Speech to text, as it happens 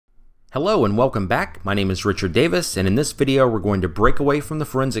Hello and welcome back. My name is Richard Davis, and in this video we're going to break away from the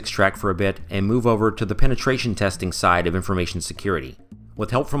forensics track for a bit and move over to the penetration testing side of information security.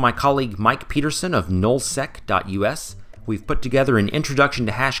 With help from my colleague Mike Peterson of NullSec.us, we've put together an introduction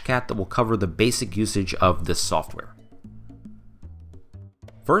to Hashcat that will cover the basic usage of this software.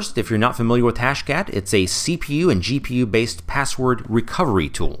 First, if you're not familiar with Hashcat, it's a CPU and GPU based password recovery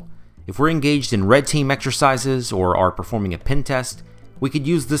tool. If we're engaged in red team exercises or are performing a pen test, we could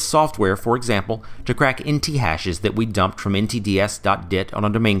use this software, for example, to crack NT hashes that we dumped from NTDS.DIT on a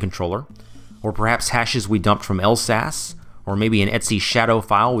domain controller, or perhaps hashes we dumped from LSASS, or maybe an Etsy shadow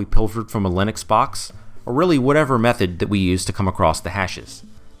file we pilfered from a Linux box, or really whatever method that we use to come across the hashes.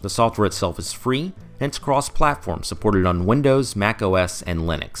 The software itself is free, and it's cross-platform, supported on Windows, macOS, and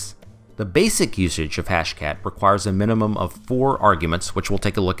Linux. The basic usage of Hashcat requires a minimum of 4 arguments, which we'll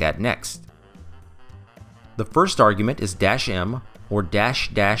take a look at next. The first argument is -m, or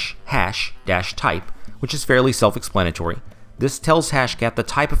 --hash-type, which is fairly self-explanatory. This tells Hashcat the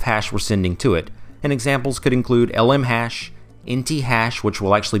type of hash we're sending to it, and examples could include lmhash, nthash, which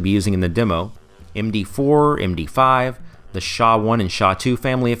we'll actually be using in the demo, MD4, MD5, the SHA-1 and SHA-2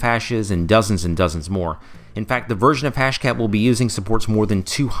 family of hashes, and dozens more. In fact, the version of Hashcat we'll be using supports more than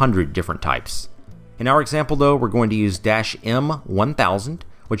 200 different types. In our example though, we're going to use -m1000,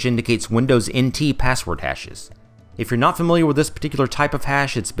 which indicates Windows NT password hashes. If you're not familiar with this particular type of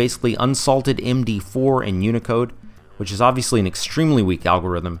hash, it's basically unsalted MD4 in Unicode, which is obviously an extremely weak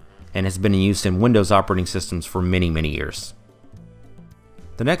algorithm and has been in use in Windows operating systems for many years.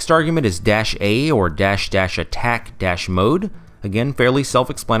 The next argument is -a, or --attack-mode. Again, fairly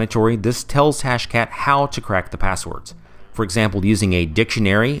self-explanatory. This tells Hashcat how to crack the passwords. For example, using a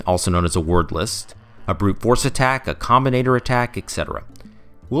dictionary, also known as a word list, a brute force attack, a combinator attack, etc.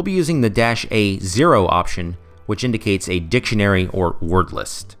 We'll be using the -a0 option, which indicates a dictionary or word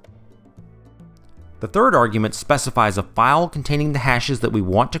list. The third argument specifies a file containing the hashes that we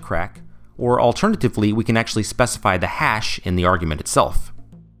want to crack, or alternatively, we can actually specify the hash in the argument itself.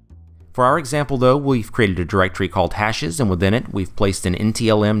 For our example though, we've created a directory called hashes, and within it we've placed an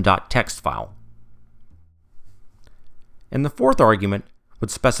ntlm.txt file. And the fourth argument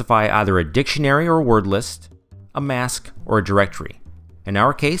would specify either a dictionary or word list, a mask, or a directory. In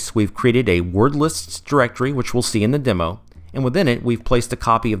our case, we've created a Wordlists directory, which we'll see in the demo, and within it we've placed a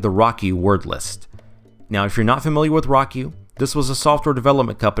copy of the RockYou word list. Now, if you're not familiar with RockYou, this was a software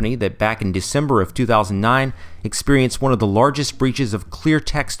development company that back in December of 2009 experienced one of the largest breaches of clear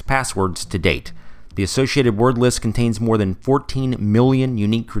text passwords to date. The associated word list contains more than 14 million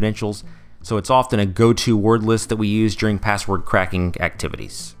unique credentials, so it's often a go-to word list that we use during password cracking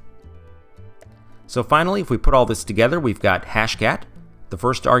activities. So finally, if we put all this together, we've got Hashcat, the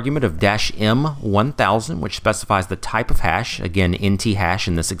first argument of -m1000, which specifies the type of hash, again NT hash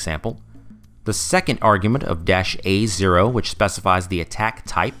in this example. The second argument of -a0, which specifies the attack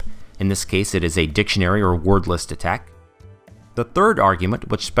type. In this case, it is a dictionary or word list attack. The third argument,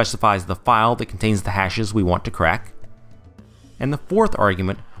 which specifies the file that contains the hashes we want to crack. And the fourth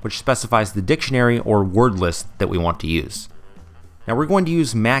argument, which specifies the dictionary or word list that we want to use. Now we're going to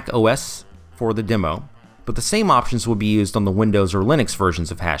use macOS for the demo, but the same options will be used on the Windows or Linux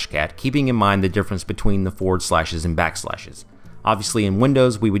versions of Hashcat, keeping in mind the difference between the forward slashes and backslashes. Obviously in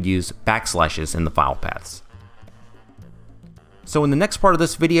Windows we would use backslashes in the file paths. So in the next part of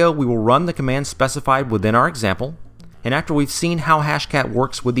this video we will run the commands specified within our example, and after we've seen how Hashcat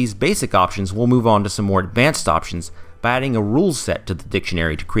works with these basic options, we'll move on to some more advanced options by adding a rule set to the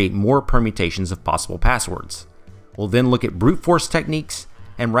dictionary to create more permutations of possible passwords. We'll then look at brute force techniques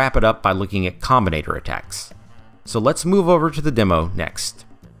and wrap it up by looking at combinator attacks. So let's move over to the demo next.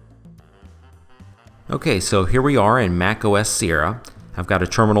 Okay, so here we are in macOS Sierra. I've got a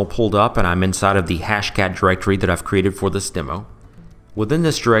terminal pulled up and I'm inside of the Hashcat directory that I've created for this demo. Within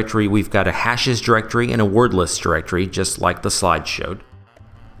this directory we've got a hashes directory and a word list directory, just like the slide showed.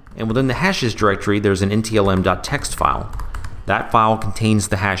 And within the hashes directory there's an ntlm.txt file. That file contains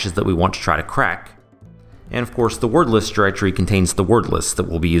the hashes that we want to try to crack. And of course the word list directory contains the word lists that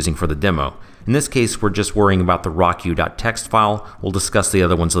we'll be using for the demo. In this case we're just worrying about the RockYou.txt file. We'll discuss the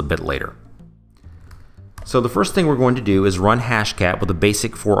other ones a bit later. So the first thing we're going to do is run Hashcat with the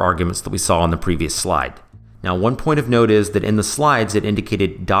basic 4 arguments that we saw on the previous slide. Now one point of note is that in the slides it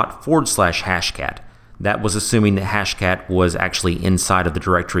indicated ./Hashcat. That was assuming that Hashcat was actually inside of the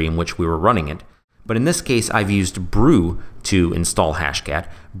directory in which we were running it. But in this case I've used Brew to install Hashcat.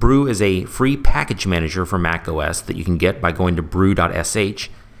 Brew is a free package manager for macOS that you can get by going to brew.sh.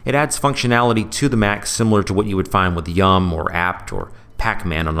 It adds functionality to the Mac similar to what you would find with Yum or apt or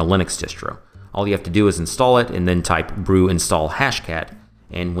Pacman on a Linux distro. All you have to do is install it and then type brew install Hashcat,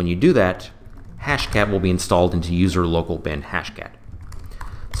 And when you do that, Hashcat will be installed into user local bin Hashcat.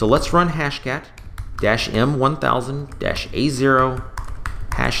 So let's run Hashcat -m1000-a0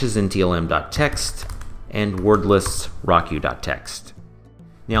 hashes ntlm.txt and wordlists RockYou.txt.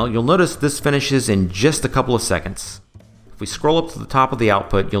 Now you'll notice this finishes in just a couple of seconds. If we scroll up to the top of the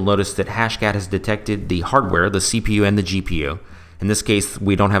output, you'll notice that Hashcat has detected the hardware, the CPU and the GPU. In this case,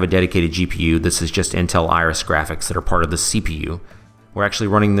 we don't have a dedicated GPU. This is just Intel Iris graphics that are part of the CPU. We're actually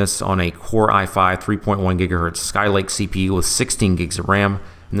running this on a Core i5 3.1 GHz Skylake CPU with 16 gigs of RAM,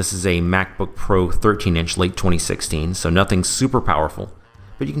 and this is a MacBook Pro 13-inch late 2016, so nothing super powerful.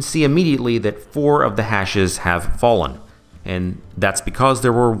 But you can see immediately that 4 of the hashes have fallen, and that's because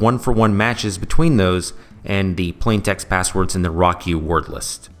there were one-for-one matches between those and the plaintext passwords in the RockYou word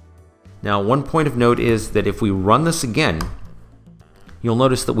list. Now, one point of note is that if we run this again, you'll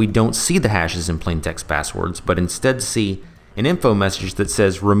notice that we don't see the hashes in plaintext passwords, but instead see an info message that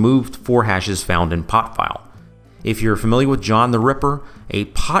says removed 4 hashes found in pot file. If you're familiar with John the Ripper, a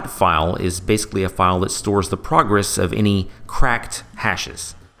pot file is basically a file that stores the progress of any cracked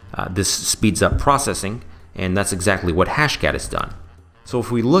hashes. This speeds up processing, and that's exactly what Hashcat has done. So if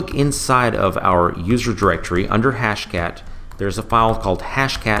we look inside of our user directory under Hashcat, there's a file called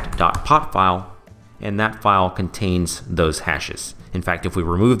hashcat.potfile, and that file contains those hashes. In fact, if we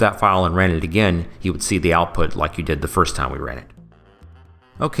remove that file and ran it again, you would see the output like you did the first time we ran it.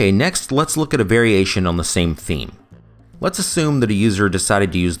 Okay, next let's look at a variation on the same theme. Let's assume that a user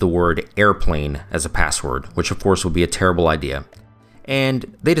decided to use the word airplane as a password, which of course would be a terrible idea.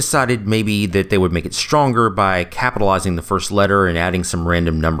 And they decided maybe that they would make it stronger by capitalizing the first letter and adding some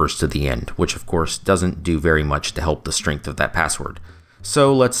random numbers to the end, which of course doesn't do very much to help the strength of that password.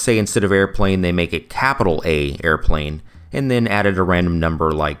 So let's say instead of airplane, they make it capital A airplane, and then added a random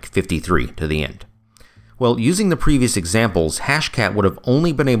number like 53 to the end. Well, using the previous examples, Hashcat would have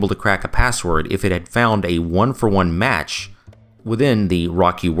only been able to crack a password if it had found a one-for-one match within the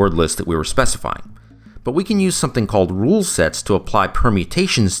RockYou word list that we were specifying. But we can use something called Rulesets to apply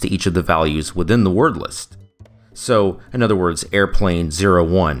permutations to each of the values within the word list. So, in other words, airplane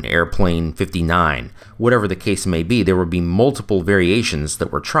 01, airplane 59, whatever the case may be, there would be multiple variations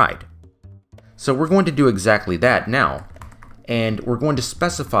that were tried. So we're going to do exactly that now, and we're going to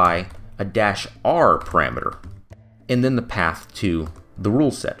specify a -r parameter, and then the path to the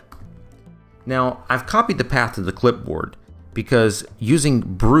rule set. Now, I've copied the path to the clipboard because using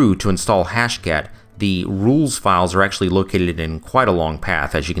brew to install Hashcat, the rules files are actually located in quite a long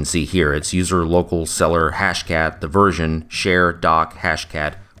path, as you can see here. It's user local seller Hashcat, the version, share, doc,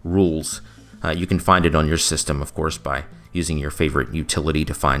 Hashcat, rules. You can find it on your system, of course, by using your favorite utility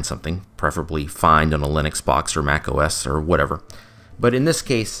to find something, preferably find on a Linux box or macOS or whatever. But in this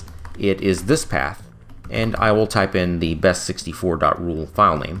case, it is this path, and I will type in the best64.rule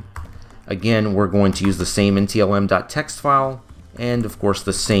file name. Again, we're going to use the same ntlm.txt file, and of course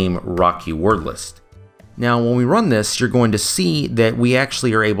the same RockYou word list. Now, when we run this, you're going to see that we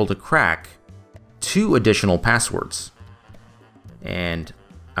actually are able to crack 2 additional passwords. And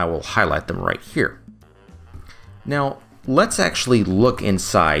I will highlight them right here. Now, let's actually look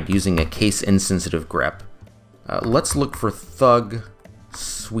inside using a case-insensitive grep. Let's look for Thug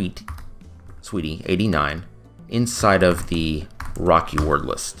Sweetie 89 inside of the RockYou word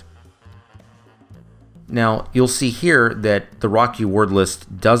list. Now, you'll see here that the RockYou word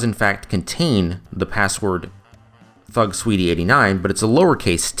list does in fact contain the password Thug Sweetie 89, but it's a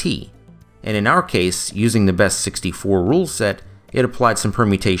lowercase t. And in our case, using the best64 rule set, it applied some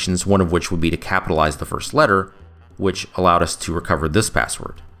permutations, one of which would be to capitalize the first letter, which allowed us to recover this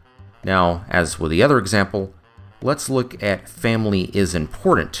password. Now, as with the other example, let's look at family is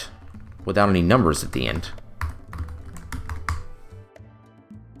important without any numbers at the end.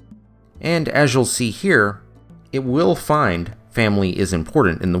 And as you'll see here, it will find family is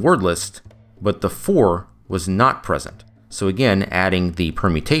important in the word list, but the 4 was not present. So again, adding the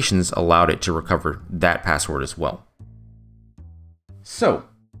permutations allowed it to recover that password as well. So,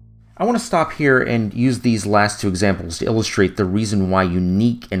 I want to stop here and use these last 2 examples to illustrate the reason why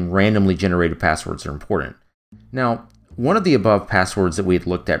unique and randomly generated passwords are important. Now, one of the above passwords that we had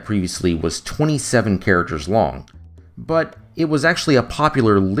looked at previously was 27 characters long, but it was actually a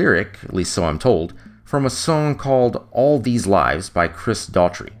popular lyric, at least so I'm told, from a song called All These Lives by Chris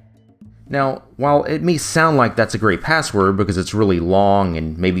Daughtry. Now, while it may sound like that's a great password because it's really long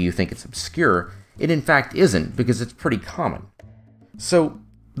and maybe you think it's obscure, it in fact isn't because it's pretty common. So,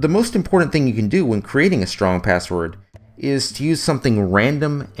 the most important thing you can do when creating a strong password is to use something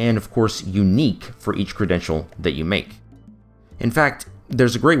random and of course unique for each credential that you make. In fact,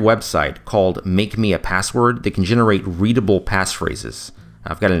 there's a great website called Make Me a Password that can generate readable passphrases.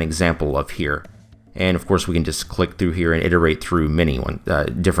 I've got an example of here. And of course we can just click through here and iterate through many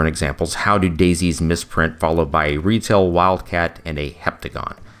different examples. How do daisies misprint, followed by a retail wildcat and a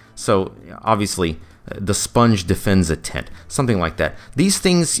heptagon. So obviously the sponge defends a tent, something like that. These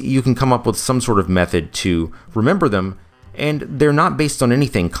things, you can come up with some sort of method to remember them, and they're not based on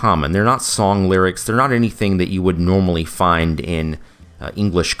anything common. They're not song lyrics. They're not anything that you would normally find in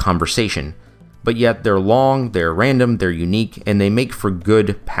English conversation. But yet they're long, they're random, they're unique, and they make for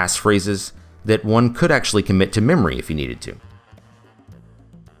good passphrases that one could actually commit to memory if you needed to.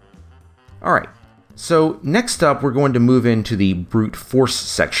 Alright, so next up we're going to move into the brute force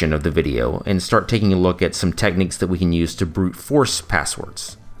section of the video and start taking a look at some techniques that we can use to brute force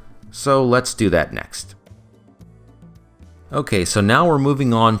passwords. So let's do that next. Okay, so now we're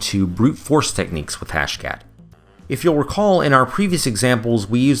moving on to brute force techniques with Hashcat. If you'll recall, in our previous examples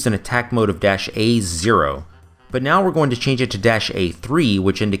we used an attack mode of -A0, but now we're going to change it to -A3,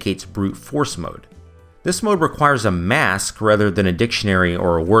 which indicates brute force mode. This mode requires a mask rather than a dictionary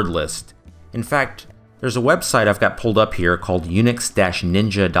or a word list. In fact, there's a website I've got pulled up here called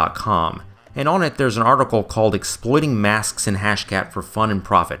unix-ninja.com, and on it there's an article called Exploiting Masks in Hashcat for Fun and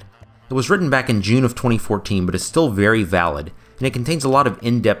Profit. It was written back in June of 2014, but is still very valid, and it contains a lot of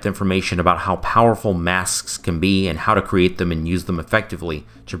in-depth information about how powerful masks can be and how to create them and use them effectively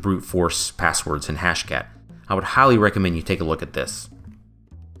to brute force passwords in Hashcat. I would highly recommend you take a look at this.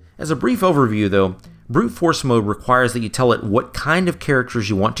 As a brief overview though, brute force mode requires that you tell it what kind of characters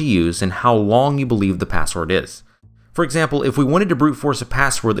you want to use and how long you believe the password is. For example, if we wanted to brute force a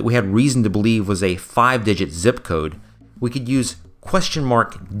password that we had reason to believe was a 5-digit zip code, we could use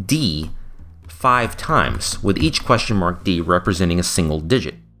 $D 5 times, with each $D representing a single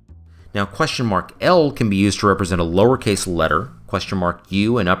digit. Now $L can be used to represent a lowercase letter,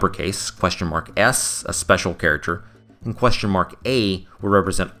 $U in uppercase, $S a special character, and $A will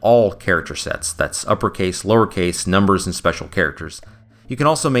represent all character sets. That's uppercase, lowercase, numbers, and special characters. You can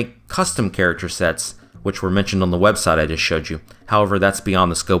also make custom character sets, which were mentioned on the website I just showed you. However, that's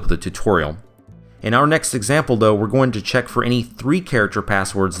beyond the scope of the tutorial. In our next example though, we're going to check for any 3-character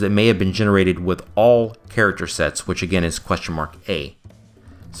passwords that may have been generated with all character sets, which again is $A.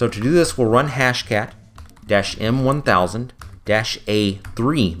 So to do this, we'll run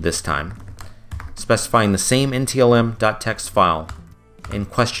hashcat-m1000-A3 this time, specifying the same ntlm.txt file and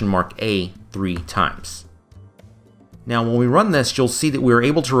 $A 3 times. Now when we run this, you'll see that we are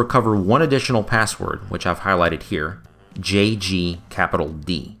able to recover one additional password, which I've highlighted here,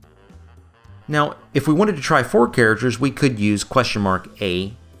 JG_D. Now, if we wanted to try 4 characters, we could use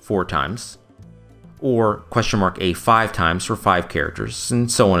 $A 4 times, or $A 5 times for 5 characters, and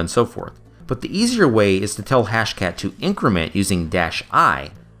so on and so forth. But the easier way is to tell Hashcat to increment using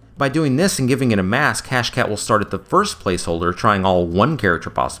 -I. By doing this and giving it a mask, Hashcat will start at the first placeholder, trying all 1-character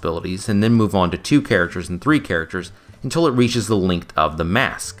possibilities, and then move on to 2 characters and 3 characters until it reaches the length of the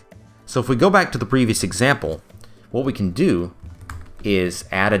mask. So if we go back to the previous example, what we can do is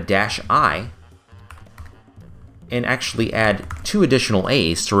add a -I and actually add 2 additional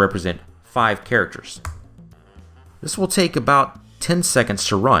A's to represent 5 characters. This will take about 10 seconds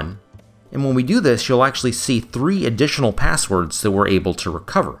to run, and when we do this, you'll actually see 3 additional passwords that we're able to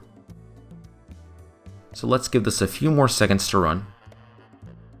recover. So let's give this a few more seconds to run.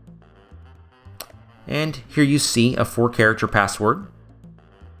 And here you see a 4-character password,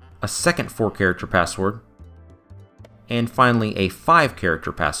 a second 4-character password, and finally a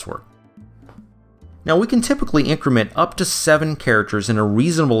 5-character password. Now we can typically increment up to 7 characters in a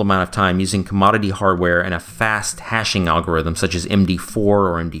reasonable amount of time using commodity hardware and a fast hashing algorithm such as MD4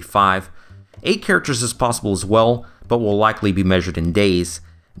 or MD5. 8 characters is possible as well, but will likely be measured in days.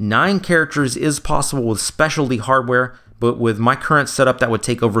 9 characters is possible with specialty hardware, but with my current setup that would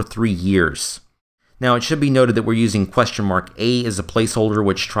take over 3 years. Now it should be noted that we're using $A as a placeholder,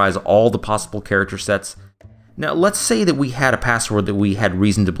 which tries all the possible character sets. Now let's say that we had a password that we had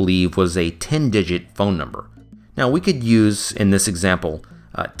reason to believe was a 10-digit phone number. Now we could use, in this example,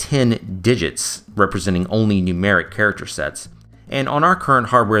 10 digits representing only numeric character sets, and on our current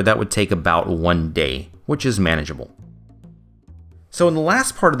hardware that would take about 1 day, which is manageable. So in the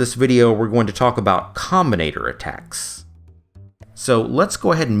last part of this video, we're going to talk about combinator attacks. So let's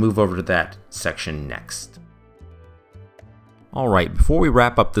go ahead and move over to that section next. Alright, before we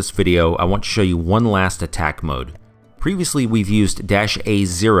wrap up this video, I want to show you one last attack mode. Previously we've used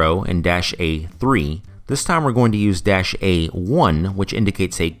 -A0 and -A3. This time we're going to use -A1, which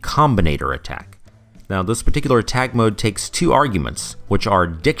indicates a combinator attack. Now this particular attack mode takes 2 arguments, which are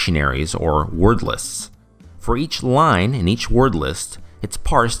dictionaries or word lists. For each line in each word list, it's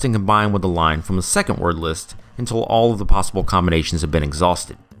parsed and combined with a line from the second word list until all of the possible combinations have been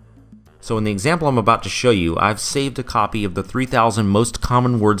exhausted. So in the example I'm about to show you, I've saved a copy of the 3,000 most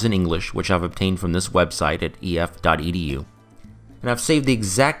common words in English, which I've obtained from this website at ef.edu. And I've saved the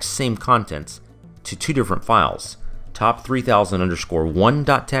exact same contents to two different files,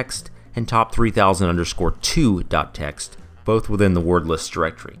 top3000_1.txt and top3000_2.txt, both within the Wordlists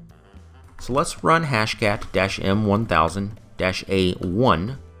directory. So let's run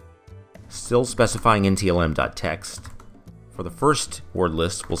hashcat-m1000-a1, still specifying ntlm.txt. For the first word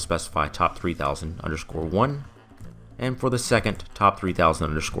list, we'll specify top3000_1, and for the second,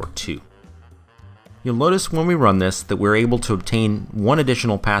 top3000_2. You'll notice when we run this that we're able to obtain one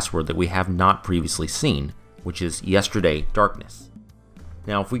additional password that we have not previously seen, which is yesterday darkness.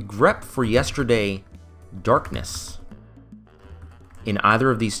 Now if we grep for yesterday darkness in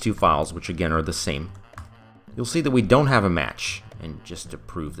either of these two files, which again are the same, you'll see that we don't have a match. And just to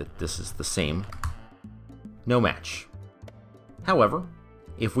prove that this is the same, no match. However,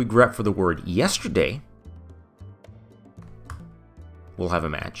 if we grep for the word yesterday, we'll have a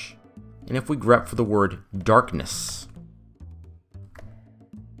match. And if we grep for the word darkness,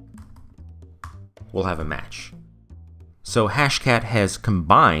 we'll have a match. So Hashcat has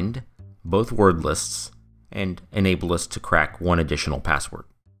combined both word lists and enabled us to crack one additional password.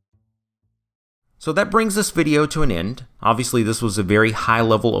 So that brings this video to an end. Obviously this was a very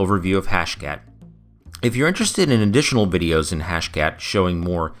high-level overview of Hashcat. If you're interested in additional videos in Hashcat showing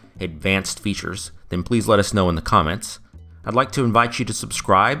more advanced features, then please let us know in the comments. I'd like to invite you to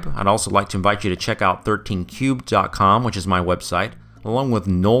subscribe. I'd also like to invite you to check out 13cubed.com, which is my website, along with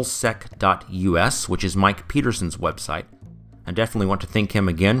NullSec.us, which is Mike Peterson's website. I definitely want to thank him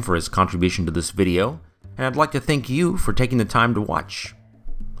again for his contribution to this video, and I'd like to thank you for taking the time to watch.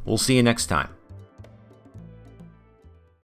 We'll see you next time.